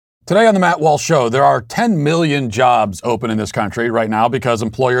Today on the Matt Walsh Show, there are 10 million jobs open in this country right now because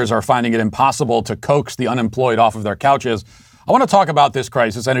employers are finding it impossible to coax the unemployed off of their couches. I want to talk about this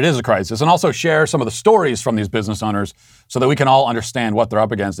crisis, and it is a crisis, and also share some of the stories from these business owners so that we can all understand what they're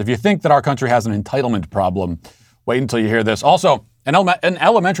up against. If you think that our country has an entitlement problem, wait until you hear this. Also, an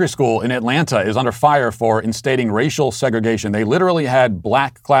elementary school in Atlanta is under fire for instating racial segregation. They literally had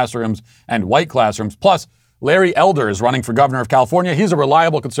black classrooms and white classrooms. Plus, Larry Elder is running for governor of California. He's a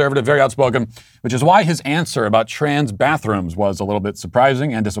reliable conservative, very outspoken, which is why his answer about trans bathrooms was a little bit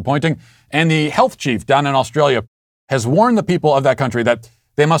surprising and disappointing. And the health chief down in Australia has warned the people of that country that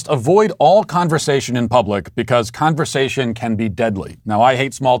they must avoid all conversation in public because conversation can be deadly. Now, I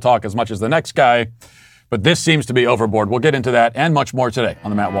hate small talk as much as the next guy, but this seems to be overboard. We'll get into that and much more today on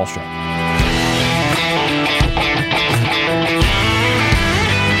the Matt Walsh Show.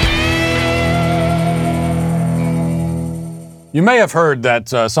 You may have heard that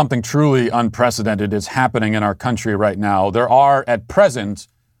something truly unprecedented is happening in our country right now. There are, at present,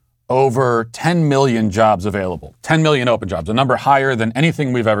 over 10 million jobs available. 10 million open jobs, a number higher than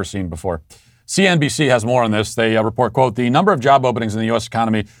anything we've ever seen before. CNBC has more on this. They report, quote, the number of job openings in the U.S.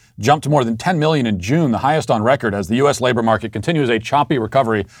 economy jumped to more than 10 million in June, the highest on record, as the U.S. labor market continues a choppy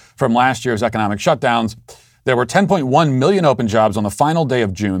recovery from last year's economic shutdowns. There were 10.1 million open jobs on the final day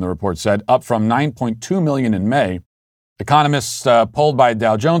of June, the report said, up from 9.2 million in May. Economists polled by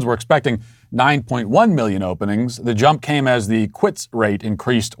Dow Jones were expecting 9.1 million openings. The jump came as the quits rate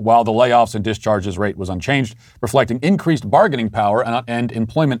increased while the layoffs and discharges rate was unchanged, reflecting increased bargaining power and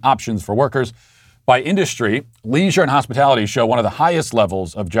employment options for workers. By industry, leisure and hospitality show one of the highest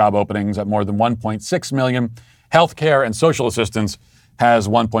levels of job openings at more than 1.6 million. Healthcare and social assistance has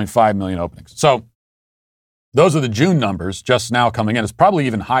 1.5 million openings. So those are the June numbers just now coming in. It's probably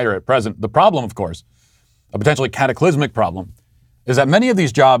even higher at present. The problem, of course, a potentially cataclysmic problem, is that many of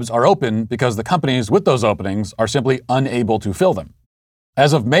these jobs are open because the companies with those openings are simply unable to fill them.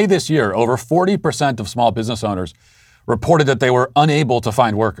 As of May this year, over 40% of small business owners reported that they were unable to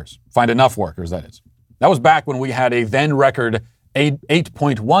find enough workers, that is. That was back when we had a then record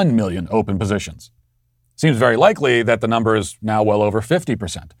 8.1 million open positions. Seems very likely that the number is now well over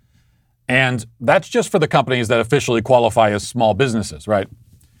 50%. And that's just for the companies that officially qualify as small businesses, right?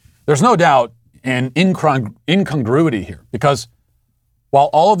 There's no doubt an incongruity here, because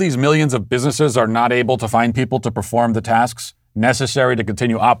while all of these millions of businesses are not able to find people to perform the tasks necessary to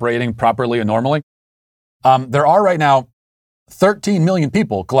continue operating properly and normally, there are right now 13 million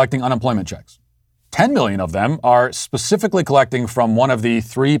people collecting unemployment checks. 10 million of them are specifically collecting from one of the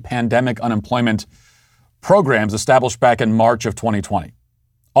 3 pandemic unemployment programs established back in March of 2020.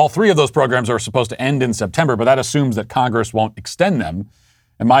 All 3 of those programs are supposed to end in September, but that assumes that Congress won't extend them.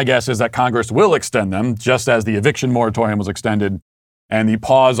 And my guess is that Congress will extend them, just as the eviction moratorium was extended and the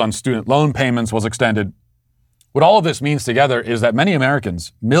pause on student loan payments was extended. What all of this means together is that many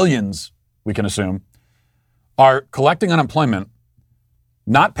Americans, millions, we can assume, are collecting unemployment,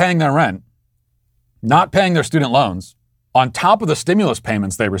 not paying their rent, not paying their student loans, on top of the stimulus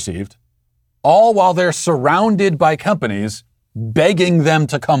payments they received, all while they're surrounded by companies begging them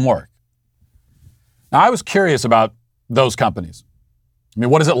to come work. Now, I was curious about those companies. I mean,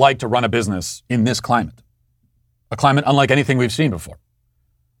 what is it like to run a business in this climate? A climate unlike anything we've seen before,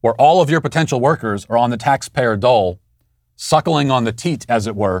 where all of your potential workers are on the taxpayer dole, suckling on the teat, as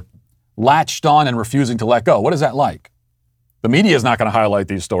it were, latched on and refusing to let go. What is that like? The media is not going to highlight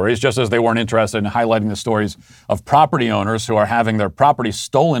these stories, just as they weren't interested in highlighting the stories of property owners who are having their property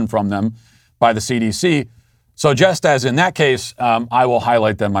stolen from them by the CDC. So just as in that case, I will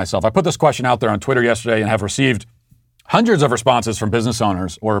highlight them myself. I put this question out there on Twitter yesterday and have received hundreds of responses from business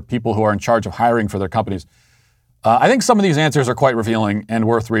owners or people who are in charge of hiring for their companies. I think some of these answers are quite revealing and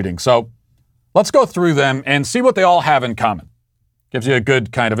worth reading. So let's go through them and see what they all have in common. Gives you a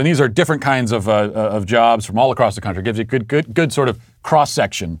good kind of, and these are different kinds of jobs from all across the country. Gives you a good sort of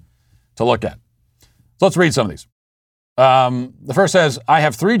cross-section to look at. So let's read some of these. The first says, I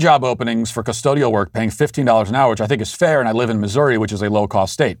have 3 job openings for custodial work paying $15 an hour, which I think is fair, and I live in Missouri, which is a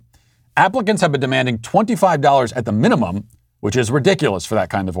low-cost state. Applicants have been demanding $25 at the minimum, which is ridiculous for that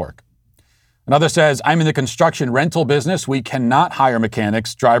kind of work. Another says, I'm in the construction rental business. We cannot hire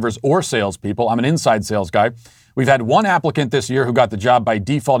mechanics, drivers, or salespeople. I'm an inside sales guy. We've had 1 applicant this year who got the job by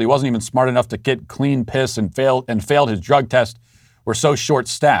default. He wasn't even smart enough to get clean piss and failed his drug test. We're so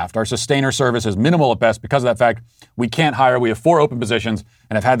short-staffed. Our sustainer service is minimal at best. Because of that fact, we can't hire. We have 4 open positions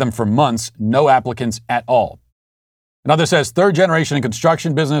and have had them for months. No applicants at all. Another says, 3rd generation in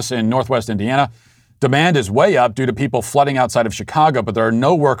construction business in Northwest Indiana. Demand is way up due to people flooding outside of Chicago, but there are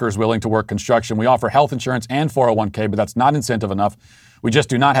no workers willing to work construction. We offer health insurance and 401k, but that's not incentive enough. We just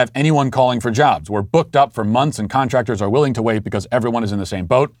do not have anyone calling for jobs. We're booked up for months and contractors are willing to wait because everyone is in the same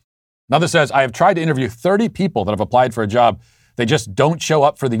boat. Another says, I have tried to interview 30 people that have applied for a job. They just don't show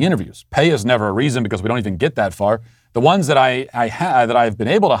up for the interviews. Pay is never a reason because we don't even get that far. The ones that I've been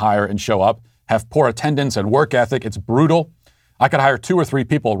able to hire and show up have poor attendance and work ethic. It's brutal. I could hire 2 or 3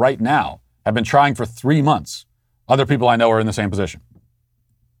 people right now. I've been trying for 3 months. Other people I know are in the same position.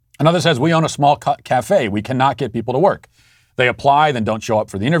 Another says, we own a small cafe. We cannot get people to work. They apply, then don't show up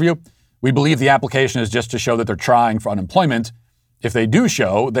for the interview. We believe the application is just to show that they're trying for unemployment. If they do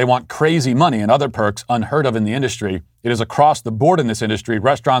show, they want crazy money and other perks unheard of in the industry. It is across the board in this industry.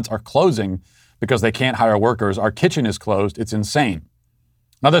 Restaurants are closing because they can't hire workers. Our kitchen is closed. It's insane.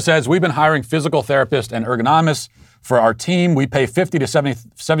 Another says, we've been hiring physical therapists and ergonomists for our team. We pay $50 to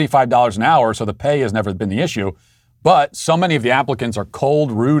 $75 an hour, so the pay has never been the issue. But so many of the applicants are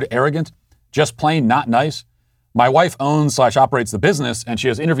cold, rude, arrogant, just plain not nice. My wife owns/operates the business, and she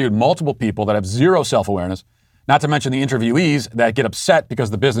has interviewed multiple people that have zero self-awareness, not to mention the interviewees that get upset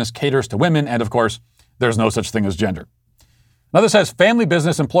because the business caters to women, and of course, there's no such thing as gender. Another says, family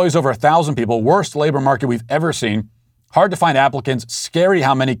business employs over 1,000 people, worst labor market we've ever seen, hard to find applicants, scary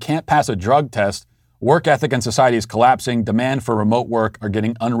how many can't pass a drug test, work ethic in society is collapsing, demand for remote work are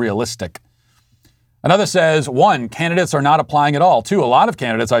getting unrealistic. Another says, 1, candidates are not applying at all. 2, a lot of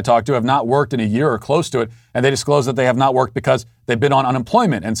candidates I talk to have not worked in a year or close to it, and they disclose that they have not worked because they've been on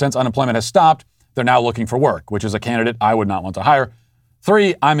unemployment, and since unemployment has stopped, they're now looking for work, which is a candidate I would not want to hire.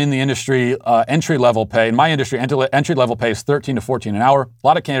 3, I'm in the industry, entry-level pay. In my industry, entry-level pay is $13 to $14 an hour. A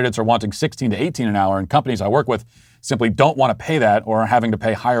lot of candidates are wanting $16 to $18 an hour, and companies I work with simply don't want to pay that or are having to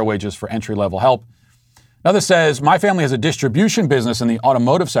pay higher wages for entry-level help. Another says, my family has a distribution business in the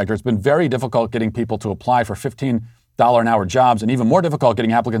automotive sector. It's been very difficult getting people to apply for $15 an hour jobs and even more difficult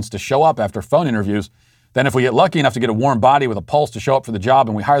getting applicants to show up after phone interviews. Then if we get lucky enough to get a warm body with a pulse to show up for the job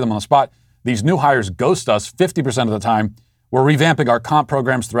and we hire them on the spot, these new hires ghost us 50% of the time. We're revamping our comp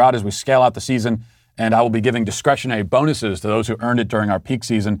programs throughout as we scale out the season, and I will be giving discretionary bonuses to those who earned it during our peak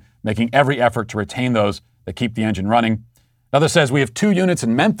season, making every effort to retain those that keep the engine running. Another says, we have 2 units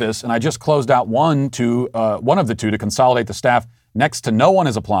in Memphis, and I just closed out one of the 2 to consolidate the staff. Next to no one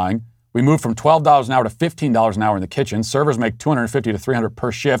is applying. We moved from $12 an hour to $15 an hour in the kitchen. Servers make $250 to $300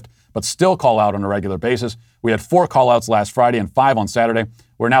 per shift, but still call out on a regular basis. We had 4 call outs last Friday and 5 on Saturday.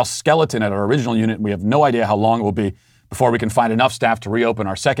 We're now skeleton at our original unit, and we have no idea how long it will be before we can find enough staff to reopen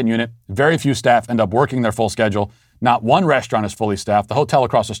our second unit. Very few staff end up working their full schedule. Not one restaurant is fully staffed. The hotel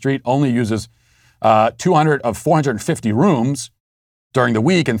across the street only uses 200 of 450 rooms during the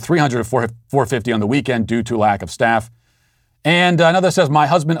week and 300 of 450 on the weekend due to lack of staff. And another says, my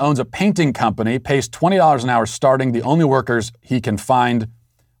husband owns a painting company, pays $20 an hour starting. The only workers he can find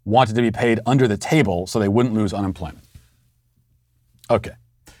wanted to be paid under the table so they wouldn't lose unemployment. Okay.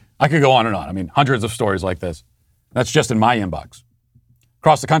 I could go on and on. I mean, hundreds of stories like this. That's just in my inbox.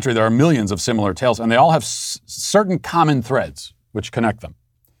 Across the country, there are millions of similar tales, and they all have certain common threads which connect them.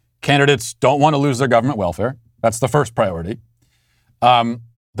 Candidates don't want to lose their government welfare. That's the first priority.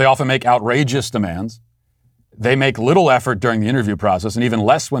 They often make outrageous demands. They make little effort during the interview process and even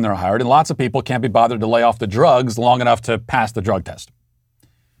less when they're hired. And lots of people can't be bothered to lay off the drugs long enough to pass the drug test.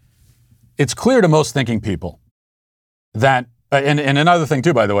 It's clear to most thinking people that, and another thing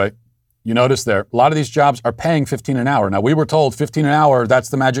too, by the way, you notice there, a lot of these jobs are paying $15 an hour. Now, we were told $15 an hour, that's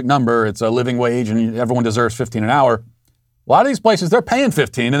the magic number. It's a living wage and everyone deserves $15 an hour. A lot of these places, they're paying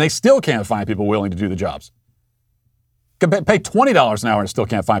 $15 and they still can't find people willing to do the jobs. Could pay $20 an hour and still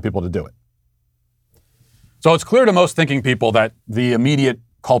can't find people to do it. So it's clear to most thinking people that the immediate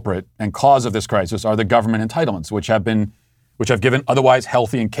culprit and cause of this crisis are the government entitlements, which have given otherwise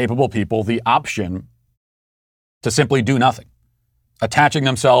healthy and capable people the option to simply do nothing, attaching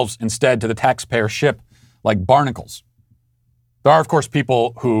themselves instead to the taxpayer ship like barnacles. There are, of course,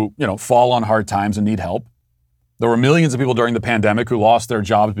 people who, fall on hard times and need help. There were millions of people during the pandemic who lost their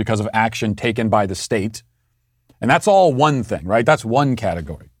jobs because of action taken by the state. And that's all one thing, right? That's one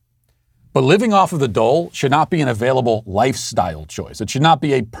category. But living off of the dole should not be an available lifestyle choice. It should not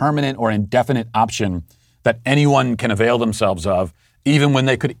be a permanent or indefinite option that anyone can avail themselves of, even when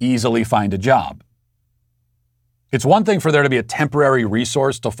they could easily find a job. It's one thing for there to be a temporary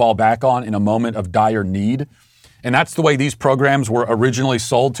resource to fall back on in a moment of dire need. And that's the way these programs were originally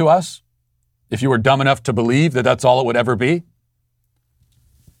sold to us. If you were dumb enough to believe that that's all it would ever be.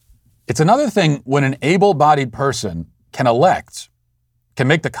 It's another thing when an able-bodied person can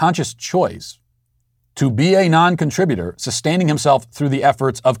make the conscious choice to be a non-contributor, sustaining himself through the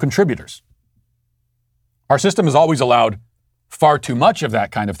efforts of contributors. Our system has always allowed far too much of that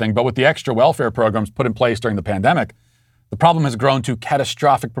kind of thing, but with the extra welfare programs put in place during the pandemic, The problem has grown to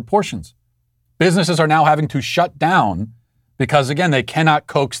catastrophic proportions. Businesses are now having to shut down because, again, they cannot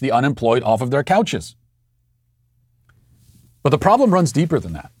coax the unemployed off of their couches. But the problem runs deeper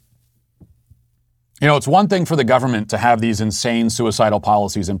than that. You know, it's one thing for the government to have these insane suicidal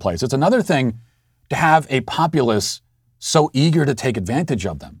policies in place. It's another thing to have a populace so eager to take advantage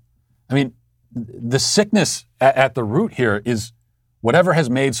of them. I mean, the sickness at the root here is whatever has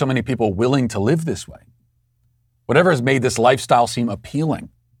made so many people willing to live this way. Whatever has made this lifestyle seem appealing.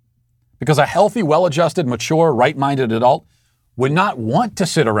 Because a healthy, well-adjusted, mature, right-minded adult would not want to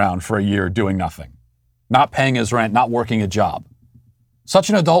sit around for a year doing nothing, not paying his rent, not working a job. Such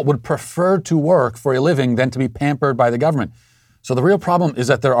an adult would prefer to work for a living than to be pampered by the government. So the real problem is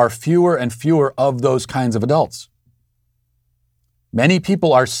that there are fewer and fewer of those kinds of adults. Many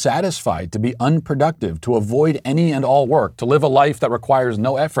people are satisfied to be unproductive, to avoid any and all work, to live a life that requires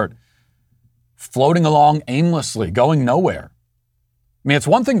no effort, floating along aimlessly, going nowhere. I mean, it's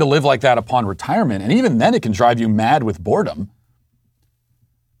one thing to live like that upon retirement, and even then it can drive you mad with boredom.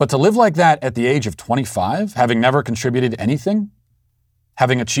 But to live like that at the age of 25, having never contributed anything,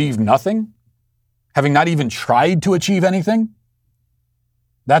 having achieved nothing, having not even tried to achieve anything,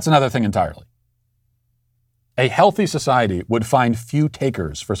 that's another thing entirely. A healthy society would find few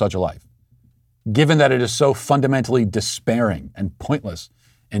takers for such a life, given that it is so fundamentally despairing and pointless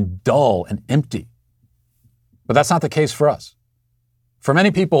and dull and empty. But that's not the case for us. For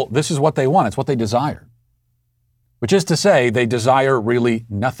many people, this is what they want. It's what they desire, which is to say they desire really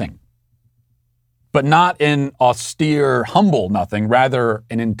nothing, but not an austere, humble nothing, rather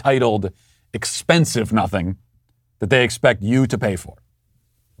an entitled, expensive nothing that they expect you to pay for.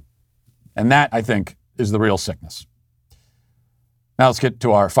 And that, I think, is the real sickness. Now let's get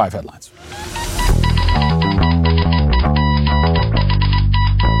to our 5 headlines.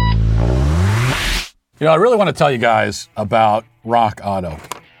 You know, I really want to tell you guys about Rock Auto.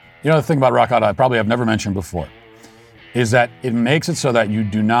 You know, the thing about Rock Auto I probably have never mentioned before is that it makes it so that you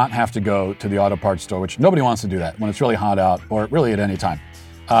do not have to go to the auto parts store, which nobody wants to do that when it's really hot out or really at any time.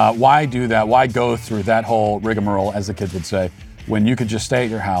 Why do that? Why go through that whole rigmarole, as the kids would say, when you could just stay at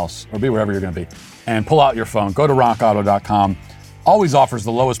your house or be wherever you're going to be and pull out your phone, go to rockauto.com. Always offers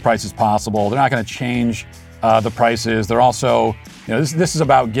the lowest prices possible. They're not going to change the prices. They're also, you know, this is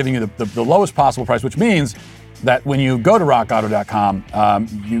about giving you the lowest possible price, which means that when you go to rockauto.com,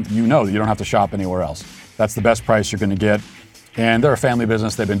 you know that you don't have to shop anywhere else. That's the best price you're going to get. And they're a family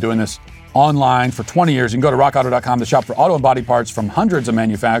business. They've been doing this online for 20 years. You can go to rockauto.com to shop for auto and body parts from hundreds of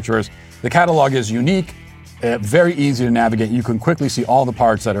manufacturers. The catalog is unique, very easy to navigate. You can quickly see all the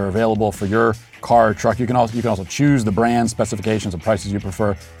parts that are available for your car or truck. You can also choose the brand, specifications, and prices you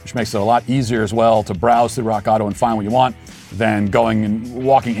prefer, which makes it a lot easier as well to browse through Rock Auto and find what you want than going and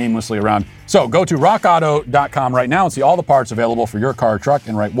walking aimlessly around. So go to rockauto.com right now and see all the parts available for your car or truck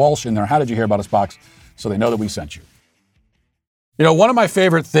and write Walsh in their How Did You Hear About Us box so they know that we sent you. You know, one of my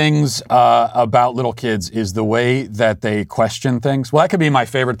favorite things about little kids is the way that they question things. Well, that could be my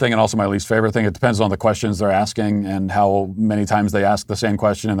favorite thing and also my least favorite thing. It depends on the questions they're asking and how many times they ask the same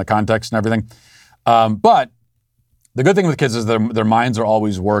question in the context and everything. But the good thing with kids is their minds are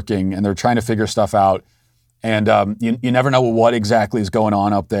always working and they're trying to figure stuff out. And you never know what exactly is going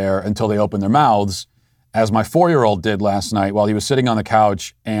on up there until they open their mouths, as my 4-year-old did last night while he was sitting on the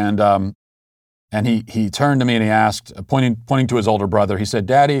couch. And he turned to me and he asked, pointing to his older brother, he said,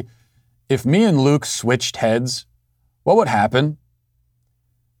 "Daddy, if me and Luke switched heads, what would happen?"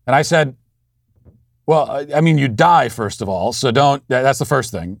 And I said, "Well, I mean, you'd die, first of all, so that's the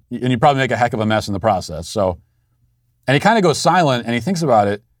first thing. And you'd probably make a heck of a mess in the process." So, and he kind of goes silent and he thinks about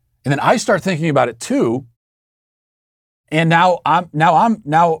it. And then I start thinking about it too. And now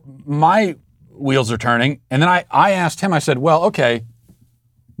my wheels are turning. And then I asked him, I said, "Well, okay,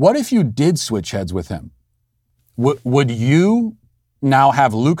 what if you did switch heads with him? Would you now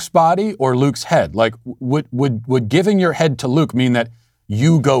have Luke's body or Luke's head? Like, would giving your head to Luke mean that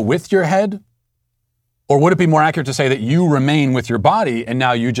you go with your head? Or would it be more accurate to say that you remain with your body and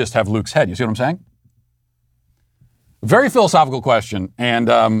now you just have Luke's head?" You see what I'm saying? Very philosophical question. And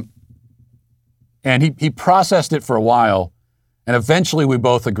he processed it for a while. And eventually we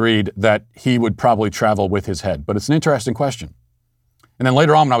both agreed that he would probably travel with his head. But it's an interesting question. And then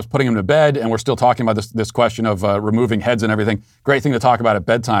later on, when I was putting him to bed, and we're still talking about this question of removing heads and everything, great thing to talk about at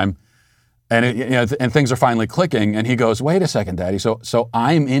bedtime, and things are finally clicking, and he goes, "Wait a second, Daddy, so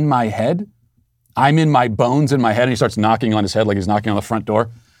I'm in my head? I'm in my bones in my head?" And he starts knocking on his head like he's knocking on the front door,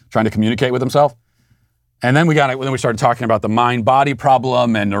 trying to communicate with himself. And then we started talking about the mind-body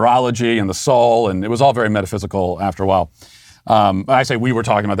problem and neurology and the soul, and it was all very metaphysical after a while. I say we were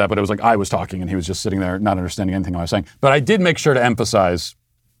talking about that, but it was like I was talking and he was just sitting there not understanding anything I was saying. But I did make sure to emphasize,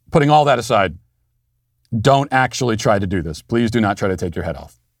 putting all that aside, don't actually try to do this. Please do not try to take your head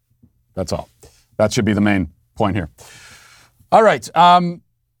off. That's all. That should be the main point here. All right.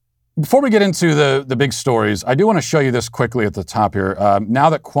 Before we get into the big stories, I do want to show you this quickly at the top here. Now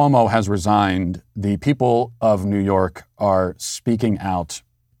that Cuomo has resigned, the people of New York are speaking out.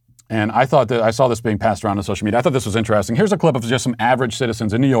 And I thought that I saw this being passed around on social media. I thought this was interesting. Here's a clip of just some average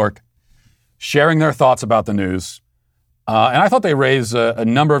citizens in New York sharing their thoughts about the news. And I thought they raise a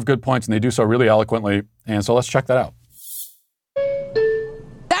number of good points, and they do so really eloquently. And so let's check that out.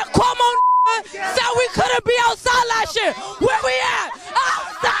 That Cuomo said we couldn't be outside last year. Where we at?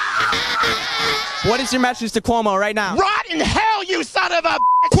 Outside! What is your message to Cuomo right now? Rot in hell, you son of a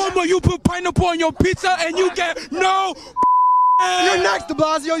Cuomo, you put pineapple on your pizza and you get no. You're next, de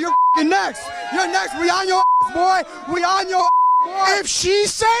Blasio. You're next. You're next. We on your ass, boy. We on your ass, boy. If she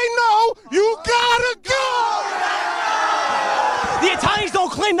say no, you gotta go. The Italians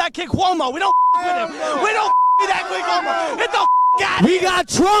don't claim that kid Cuomo. We don't with him. We don't with that kid Cuomo. Get the out of here. We got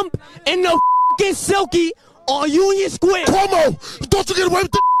Trump and the fucking Silky on Union Square. Cuomo, don't you get away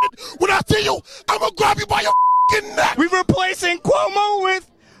with the shit. When I see you, I'm gonna grab you by your neck. We're replacing Cuomo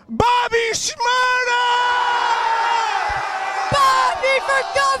with Bobby Shmurda. Bobby for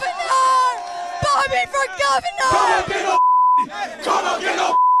governor! Bobby for governor! Come on, get no. Come on, get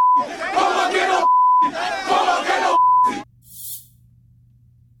no. Come on, get no. Come on, get no.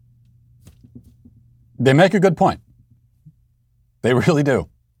 They make a good point. They really do.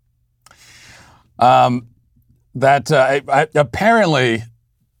 Apparently,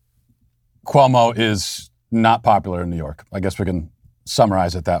 Cuomo is not popular in New York. I guess we can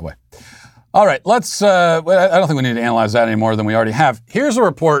summarize it that way. All right, let's, I don't think we need to analyze that any more than we already have. Here's a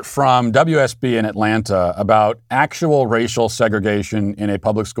report from WSB in Atlanta about actual racial segregation in a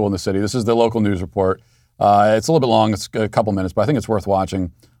public school in the city. This is the local news report. It's a little bit long. It's a couple minutes, but I think it's worth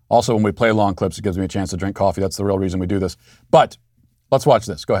watching. Also, when we play long clips, it gives me a chance to drink coffee. That's the real reason we do this. But let's watch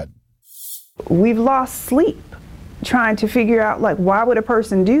this. Go ahead. We've lost sleep trying to figure out, why would a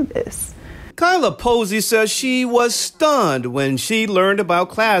person do this? Kyla Posey says she was stunned when she learned about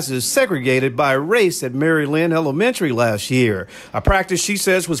classes segregated by race at Mary Lynn Elementary last year, a practice she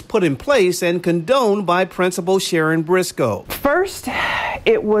says was put in place and condoned by Principal Sharon Briscoe. First,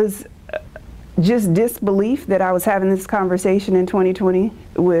 it was just disbelief that I was having this conversation in 2020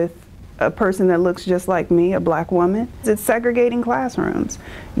 with a person that looks just like me, a black woman. It's segregating classrooms.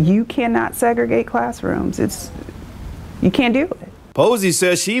 You cannot segregate classrooms. You can't do it. Posey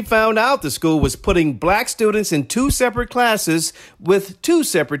says she found out the school was putting black students in 2 separate classes with 2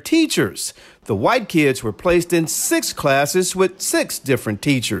 separate teachers. The white kids were placed in 6 classes with 6 different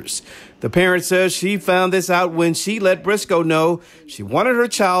teachers. The parent says she found this out when she let Briscoe know she wanted her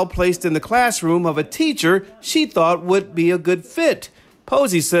child placed in the classroom of a teacher she thought would be a good fit.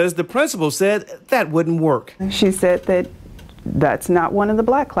 Posey says the principal said that wouldn't work. She said that that's not one of the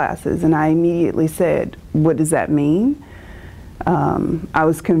black classes, and I immediately said, what does that mean? I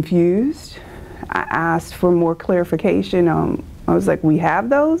was confused. I asked for more clarification. I was like, we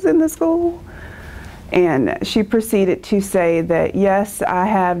have those in the school? And she proceeded to say that, yes, I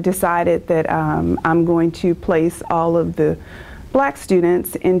have decided that I'm going to place all of the black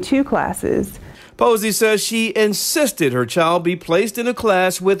students in 2 classes. Posey says she insisted her child be placed in a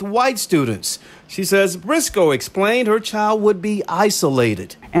class with white students. She says Briscoe explained her child would be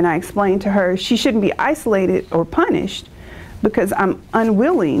isolated. And I explained to her she shouldn't be isolated or punished because I'm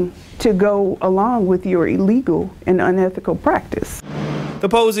unwilling to go along with your illegal and unethical practice. The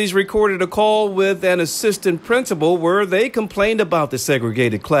Poseys recorded a call with an assistant principal where they complained about the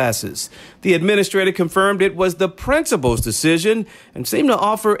segregated classes. The administrator confirmed it was the principal's decision and seemed to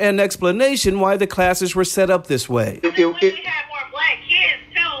offer an explanation why the classes were set up this way. We have more black kids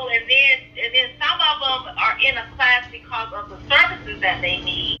too, and then some of them are in a class because of the services that they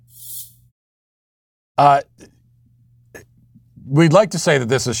need. We'd like to say that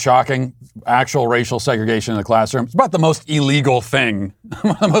this is shocking, actual racial segregation in the classroom. It's about the most illegal thing,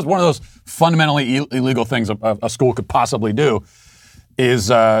 one of those fundamentally illegal things a school could possibly do is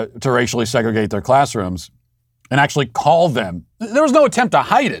to racially segregate their classrooms and actually call them. There was no attempt to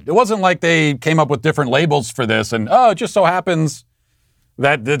hide it. It wasn't like they came up with different labels for this and, it just so happens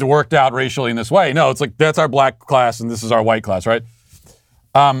that it worked out racially in this way. No, it's like, that's our black class and this is our white class, right?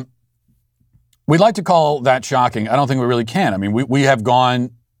 We'd like to call that shocking. I don't think we really can. I mean, we have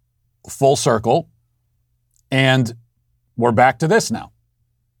gone full circle, and we're back to this now.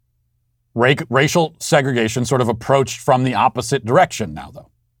 Racial segregation sort of approached from the opposite direction now,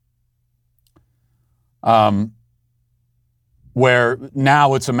 though. where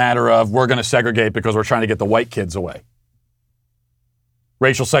now it's a matter of we're going to segregate because we're trying to get the white kids away.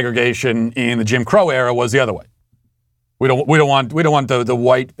 Racial segregation in the Jim Crow era was the other way. We don't want the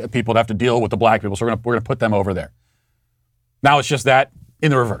white people to have to deal with the black people, so we're going to put them over there. Now it's just that in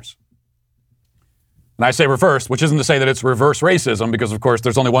the reverse. And I say reverse, which isn't to say that it's reverse racism, because of course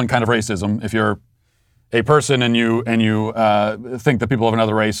there's only one kind of racism. If you're a person and you think that people of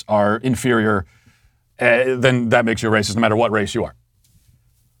another race are inferior, then that makes you a racist no matter what race you are.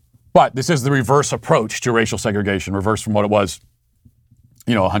 But this is the reverse approach to racial segregation, reverse from what it was,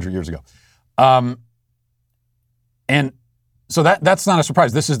 100 years ago. And so that's not a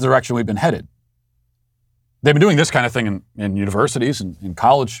surprise. This is the direction we've been headed. They've been doing this kind of thing in universities and in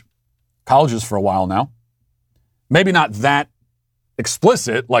colleges for a while now. Maybe not that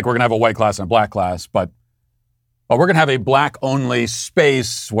explicit, like we're going to have a white class and a black class, but we're going to have a black-only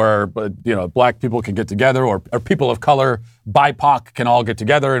space where, black people can get together, or people of color, BIPOC can all get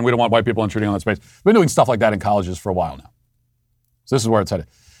together, and we don't want white people intruding on that space. We've been doing stuff like that in colleges for a while now. So this is where it's headed.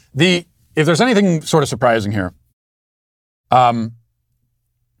 If there's anything sort of surprising here,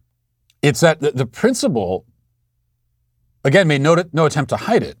 it's that the principal, again, made no attempt to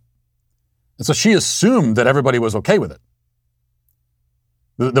hide it. And so she assumed that everybody was okay with it.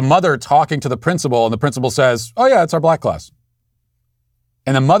 The mother talking to the principal, and the principal says, "Oh yeah, it's our black class."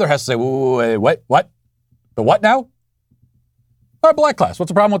 And the mother has to say, "Wait, what? The what now?" "Our black class. What's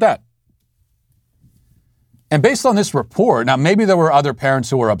the problem with that?" And based on this report, now maybe there were other parents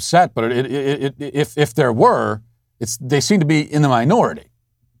who were upset, but if there were, they seem to be in the minority.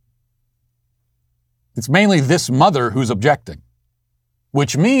 It's mainly this mother who's objecting,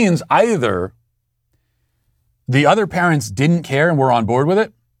 which means either the other parents didn't care and were on board with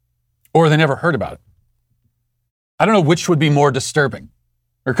it, or they never heard about it. I don't know which would be more disturbing.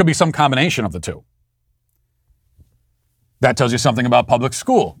 Or it could be some combination of the two. That tells you something about public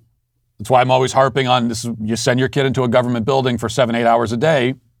school. That's why I'm always harping on this. You send your kid into a government building for 7-8 hours a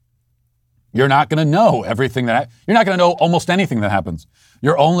day, you're not going to know everything you're not going to know almost anything that happens.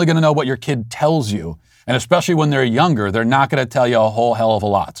 You're only going to know what your kid tells you. And especially when they're younger, they're not going to tell you a whole hell of a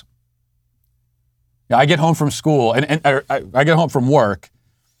lot. I get home from school, and I get home from work,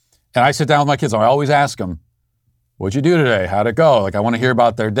 and I sit down with my kids, and I always ask them, "What'd you do today? How'd it go?" Like, I want to hear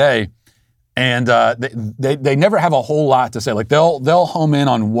about their day. And they never have a whole lot to say. Like, they'll home in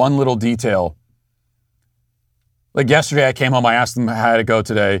on one little detail. Like yesterday, I came home, I asked them how to go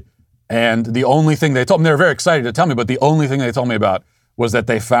today, and the only thing they told me, they were very excited to tell me, but the only thing they told me about was that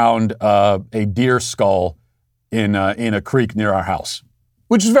they found a deer skull in a creek near our house,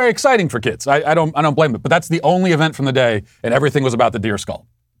 which is very exciting for kids. I don't blame them, but that's the only event from the day, and everything was about the deer skull.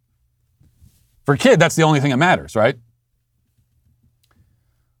 For a kid, that's the only thing that matters, right?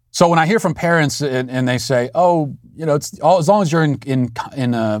 So when I hear from parents and they say, "Oh, it's as long as you're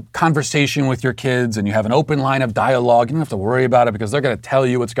in a conversation with your kids and you have an open line of dialogue, you don't have to worry about it because they're going to tell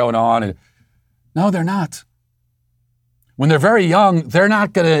you what's going on." No, they're not. When they're very young, they're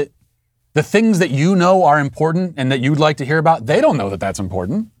not going to. The things that you know are important and that you'd like to hear about, they don't know that that's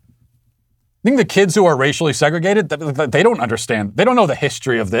important. I think the kids who are racially segregated, they don't understand. They don't know the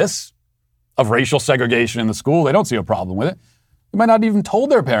history of this, of racial segregation in the school. They don't see a problem with it. They might not even told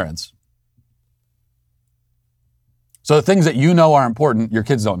their parents. So the things that you know are important, your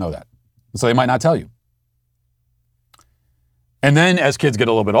kids don't know that. So they might not tell you. And then as kids get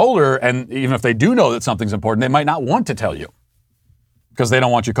a little bit older, and even if they do know that something's important, they might not want to tell you because they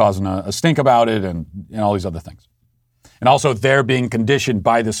don't want you causing a stink about it and all these other things. And also they're being conditioned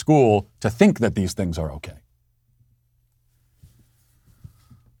by the school to think that these things are okay.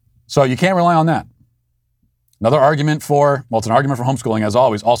 So you can't rely on that. Another argument it's an argument for homeschooling as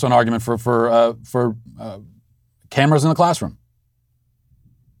always, also an argument for cameras in the classroom.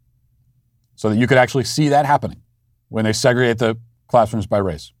 So that you could actually see that happening when they segregate the classrooms by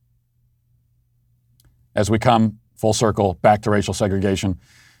race. As we come full circle back to racial segregation,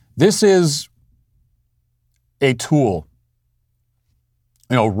 this is a tool.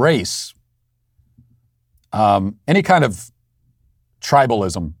 Race, any kind of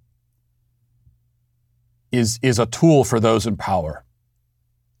tribalism is a tool for those in power.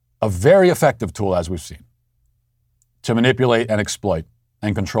 A very effective tool, as we've seen, to manipulate and exploit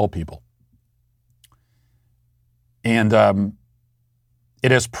and control people. And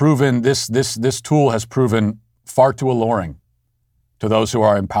it has proven, this tool has proven far too alluring to those who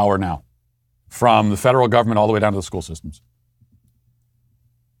are in power now, from the federal government all the way down to the school systems.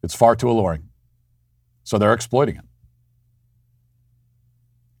 It's far too alluring. So they're exploiting it.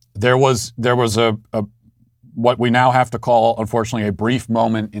 There was a what we now have to call, unfortunately, a brief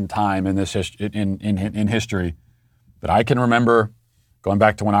moment in time in this in history that I can remember, going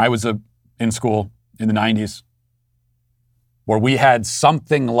back to when I was in school in the 90s, where we had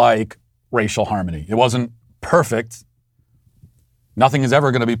something like racial harmony. It wasn't perfect. Nothing is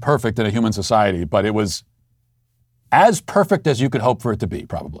ever going to be perfect in a human society, but it was as perfect as you could hope for it to be,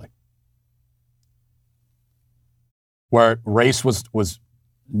 probably. Where race was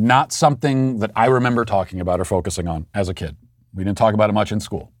not something that I remember talking about or focusing on as a kid. We didn't talk about it much in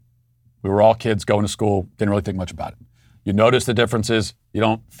school. We were all kids going to school, didn't really think much about it. You notice the differences, you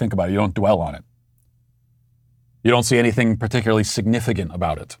don't think about it, you don't dwell on it. You don't see anything particularly significant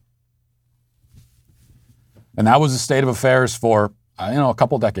about it. And that was the state of affairs for, a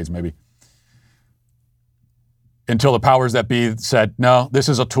couple of decades maybe. Until the powers that be said, no, this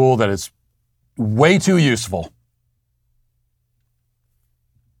is a tool that is way too useful.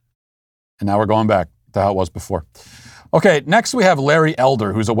 And now we're going back to how it was before. Okay, next we have Larry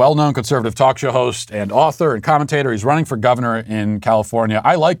Elder, who's a well-known conservative talk show host and author and commentator. He's running for governor in California.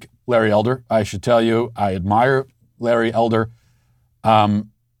 I like Larry Elder. I should tell you, I admire Larry Elder.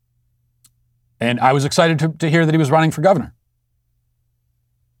 And I was excited to hear that he was running for governor.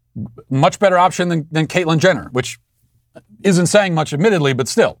 Much better option than Caitlyn Jenner, which isn't saying much, admittedly, but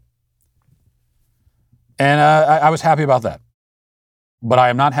still. And I was happy about that. But I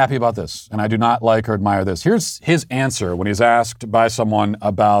am not happy about this, and I do not like or admire this. Here's his answer when he's asked by someone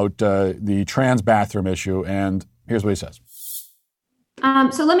about the trans bathroom issue, and here's what he says.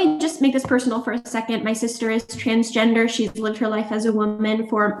 So let me just make this personal for a second. My sister is transgender. She's lived her life as a woman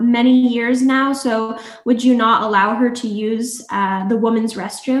for many years now. So would you not allow her to use the woman's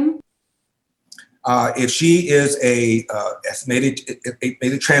restroom? If she is made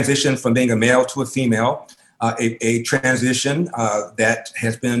a transition from being a male to a female, a transition that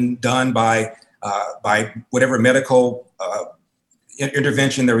has been done by whatever medical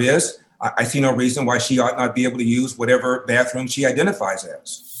intervention there is, I see no reason why she ought not be able to use whatever bathroom she identifies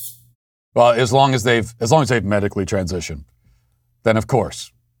as. Well, as long as they've medically transitioned, then of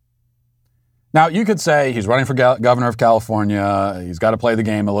course. Now, you could say he's running for governor of California, he's got to play the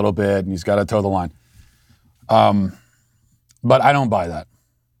game a little bit, and he's got to toe the line. But I don't buy that.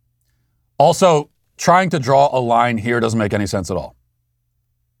 Also, trying to draw a line here doesn't make any sense at all.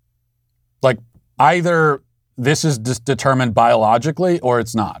 Like, either this is determined biologically or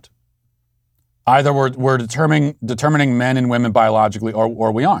it's not. Either we're determining men and women biologically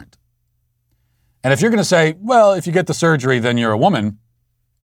or we aren't. And if you're going to say, well, if you get the surgery, then you're a woman,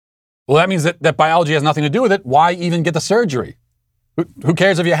 well, that means that biology has nothing to do with it. Why even get the surgery? Who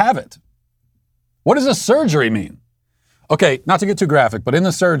cares if you have it? What does a surgery mean? Okay, not to get too graphic, but in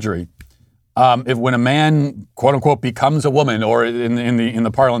the surgery, when a man, quote unquote, becomes a woman, or in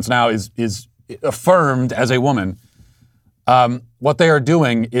the parlance now is affirmed as a woman, what they are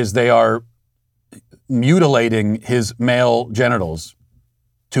doing is they are mutilating his male genitals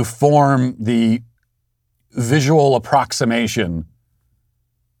to form the visual approximation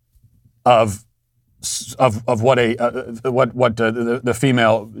of what the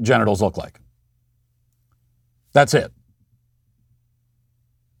female genitals look like. That's it.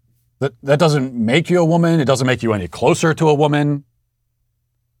 That doesn't make you a woman. It doesn't make you any closer to a woman.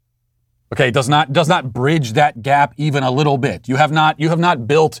 Okay, it does not bridge that gap even a little bit. You have not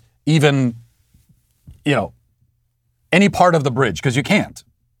built even, any part of the bridge, because you can't.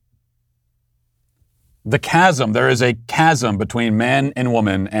 The chasm, there is a chasm between man and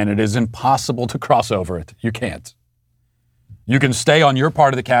woman, and it is impossible to cross over it. You can't. You can stay on your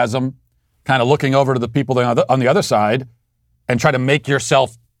part of the chasm, kind of looking over to the people on the other side, and try to make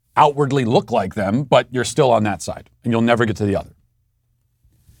yourself outwardly look like them, but you're still on that side, and you'll never get to the other.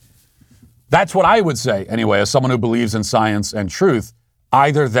 That's what I would say, anyway, as someone who believes in science and truth.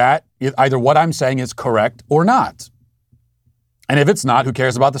 Either what I'm saying is correct or not. And if it's not, who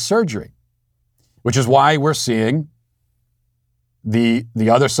cares about the surgery? Which is why we're seeing the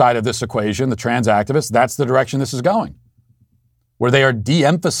other side of this equation, the trans activists, that's the direction this is going. Where they are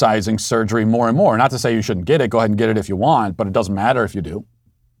de-emphasizing surgery more and more. Not to say you shouldn't get it, go ahead and get it if you want, but it doesn't matter if you do.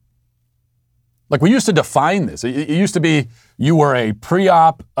 Like, we used to define this. It used to be you were a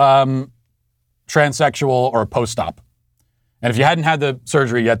pre-op transsexual or a post-op. And if you hadn't had the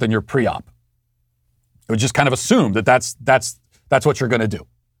surgery yet, then you're pre-op. It would just kind of assume that that's what you're going to do.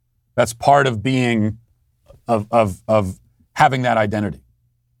 That's part of being, of having that identity.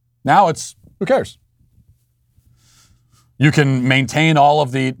 Now it's, who cares? You can maintain all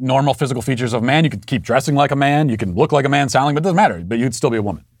of the normal physical features of a man. You can keep dressing like a man. You can look like a man, sound like, but it doesn't matter. But you'd still be a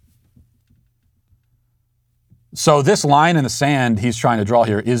woman. So this line in the sand he's trying to draw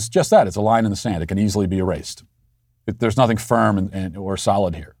here is just that. It's a line in the sand. It can easily be erased. There's nothing firm or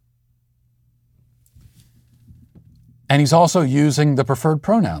solid here. And he's also using the preferred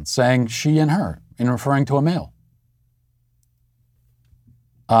pronouns, saying she and her, in referring to a male.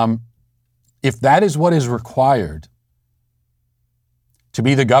 If that is what is required to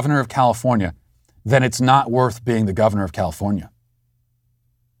be the governor of California, then it's not worth being the governor of California.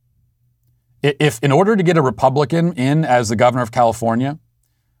 If in order to get a Republican in as the governor of California,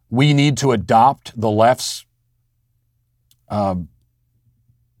 we need to adopt the left's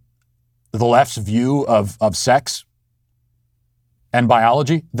view of sex and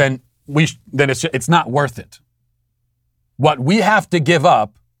biology, then it's not worth it. What we have to give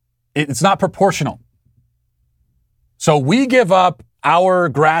up, it's not proportional. So we give up our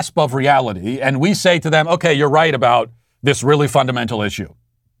grasp of reality and we say to them, okay, you're right about this really fundamental issue.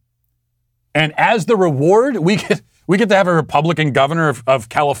 And as the reward, we get to have a Republican governor of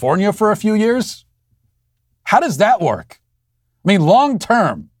California for a few years? How does that work? I mean, long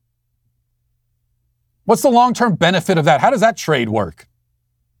term. What's the long-term benefit of that? How does that trade work?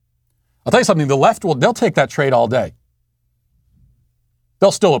 I'll tell you something, the left they'll take that trade all day.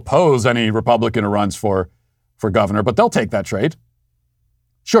 They'll still oppose any Republican who runs for governor, but they'll take that trade.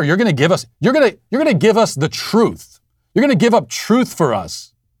 Sure, you're going to give us the truth. You're going to give up truth for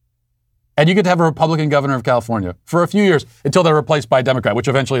us. And you get to have a Republican governor of California for a few years until they're replaced by a Democrat, which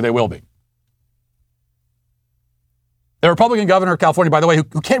eventually they will be. The Republican governor of California, by the way, who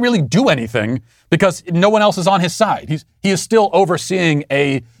can't really do anything because no one else is on his side. He is still overseeing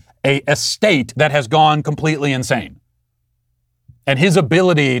a state that has gone completely insane. And his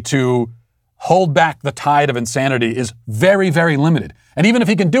ability to hold back the tide of insanity is very, very limited. And even if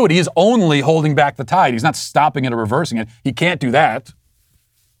he can do it, he is only holding back the tide. He's not stopping it or reversing it. He can't do that.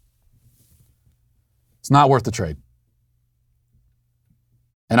 It's not worth the trade.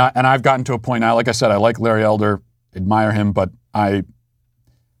 And I've gotten to a point now, like I said, I like Larry Elder, admire him, but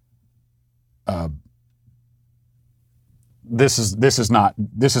this is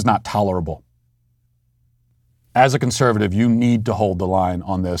not tolerable. As a conservative, you need to hold the line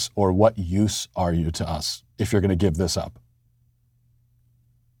on this, or what use are you to us if you're going to give this up?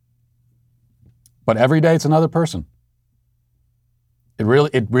 But every day it's another person. It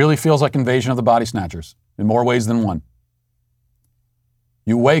really feels like Invasion of the Body Snatchers in more ways than one.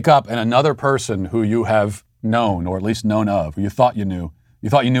 You wake up and another person who you have known, or at least known of, who you thought you knew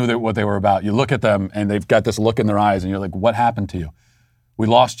what they were about. You look at them and they've got this look in their eyes and you're like, what happened to you? We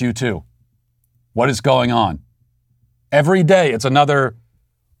lost you too. What is going on? Every day it's another,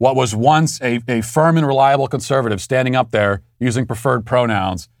 what was once a firm and reliable conservative standing up there using preferred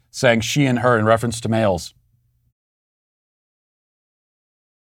pronouns, saying she and her in reference to males.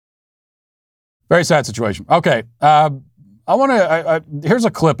 Very sad situation. Okay, here's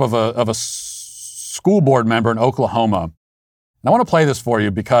a clip of a school board member in Oklahoma. And I want to play this for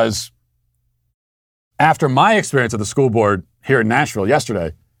you because after my experience at the school board here in Nashville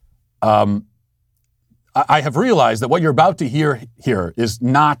yesterday, I have realized that what you're about to hear here is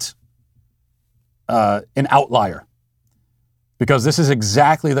not an outlier. Because this is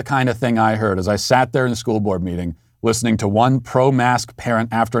exactly the kind of thing I heard as I sat there in the school board meeting, listening to one pro-mask parent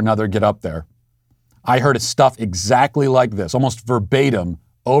after another get up there. I heard stuff exactly like this, almost verbatim,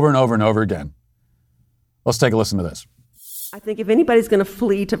 over and over and over again. Let's take a listen to this. I think if anybody's going to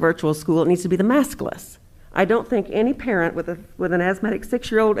flee to virtual school, it needs to be the maskless. I don't think any parent with an asthmatic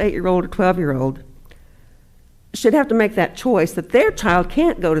 6-year-old, 8-year-old, or 12-year-old should have to make that choice that their child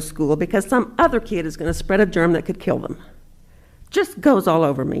can't go to school because some other kid is going to spread a germ that could kill them. Just goes all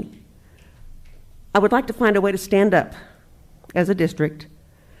over me. I would like to find a way to stand up as a district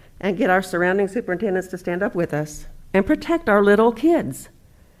and get our surrounding superintendents to stand up with us and protect our little kids.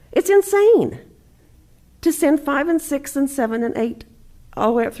 It's insane to send 5 and 6 and 7 and 8 all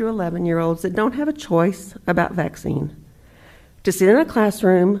the way up through 11-year-olds that don't have a choice about vaccine to sit in a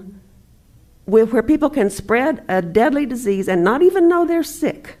classroom where people can spread a deadly disease and not even know they're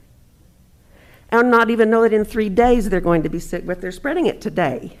sick, and not even know that in 3 days they're going to be sick, but they're spreading it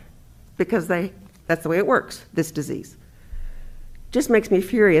today because that's the way it works, this disease. Just makes me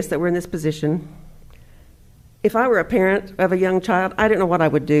furious that we're in this position. If I were a parent of a young child, I don't know what I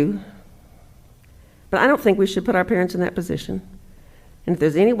would do. But I don't think we should put our parents in that position. And if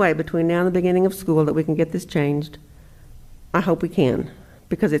there's any way between now and the beginning of school that we can get this changed, I hope we can,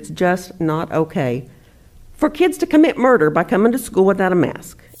 because it's just not okay for kids to commit murder by coming to school without a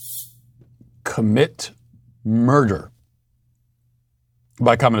mask. Commit murder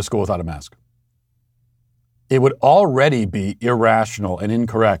by coming to school without a mask. It would already be irrational and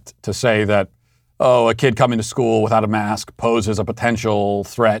incorrect to say that, a kid coming to school without a mask poses a potential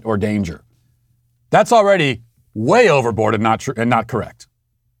threat or danger. That's already way overboard and not correct.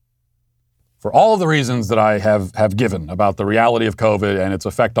 for all of the reasons that I have given about the reality of COVID and its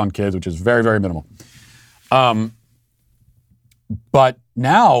effect on kids, which is very, very minimal. But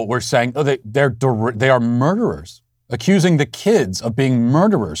now we're saying they are murderers, accusing the kids of being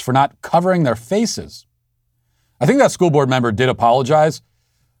murderers for not covering their faces. I think that school board member did apologize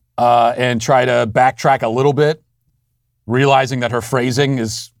and try to backtrack a little bit, realizing that her phrasing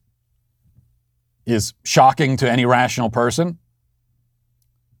is shocking to any rational person.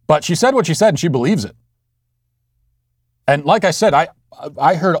 But she said what she said, and she believes it. And like I said,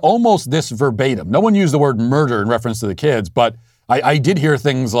 I heard almost this verbatim. No one used the word murder in reference to the kids, but I did hear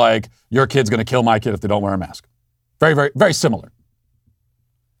things like, your kid's going to kill my kid if they don't wear a mask. Very, very, very similar,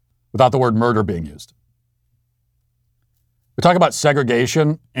 without the word murder being used. We talk about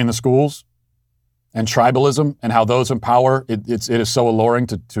segregation in the schools and tribalism and how those in power, it is so alluring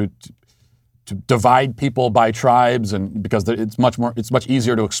to divide people by tribes, and because it's much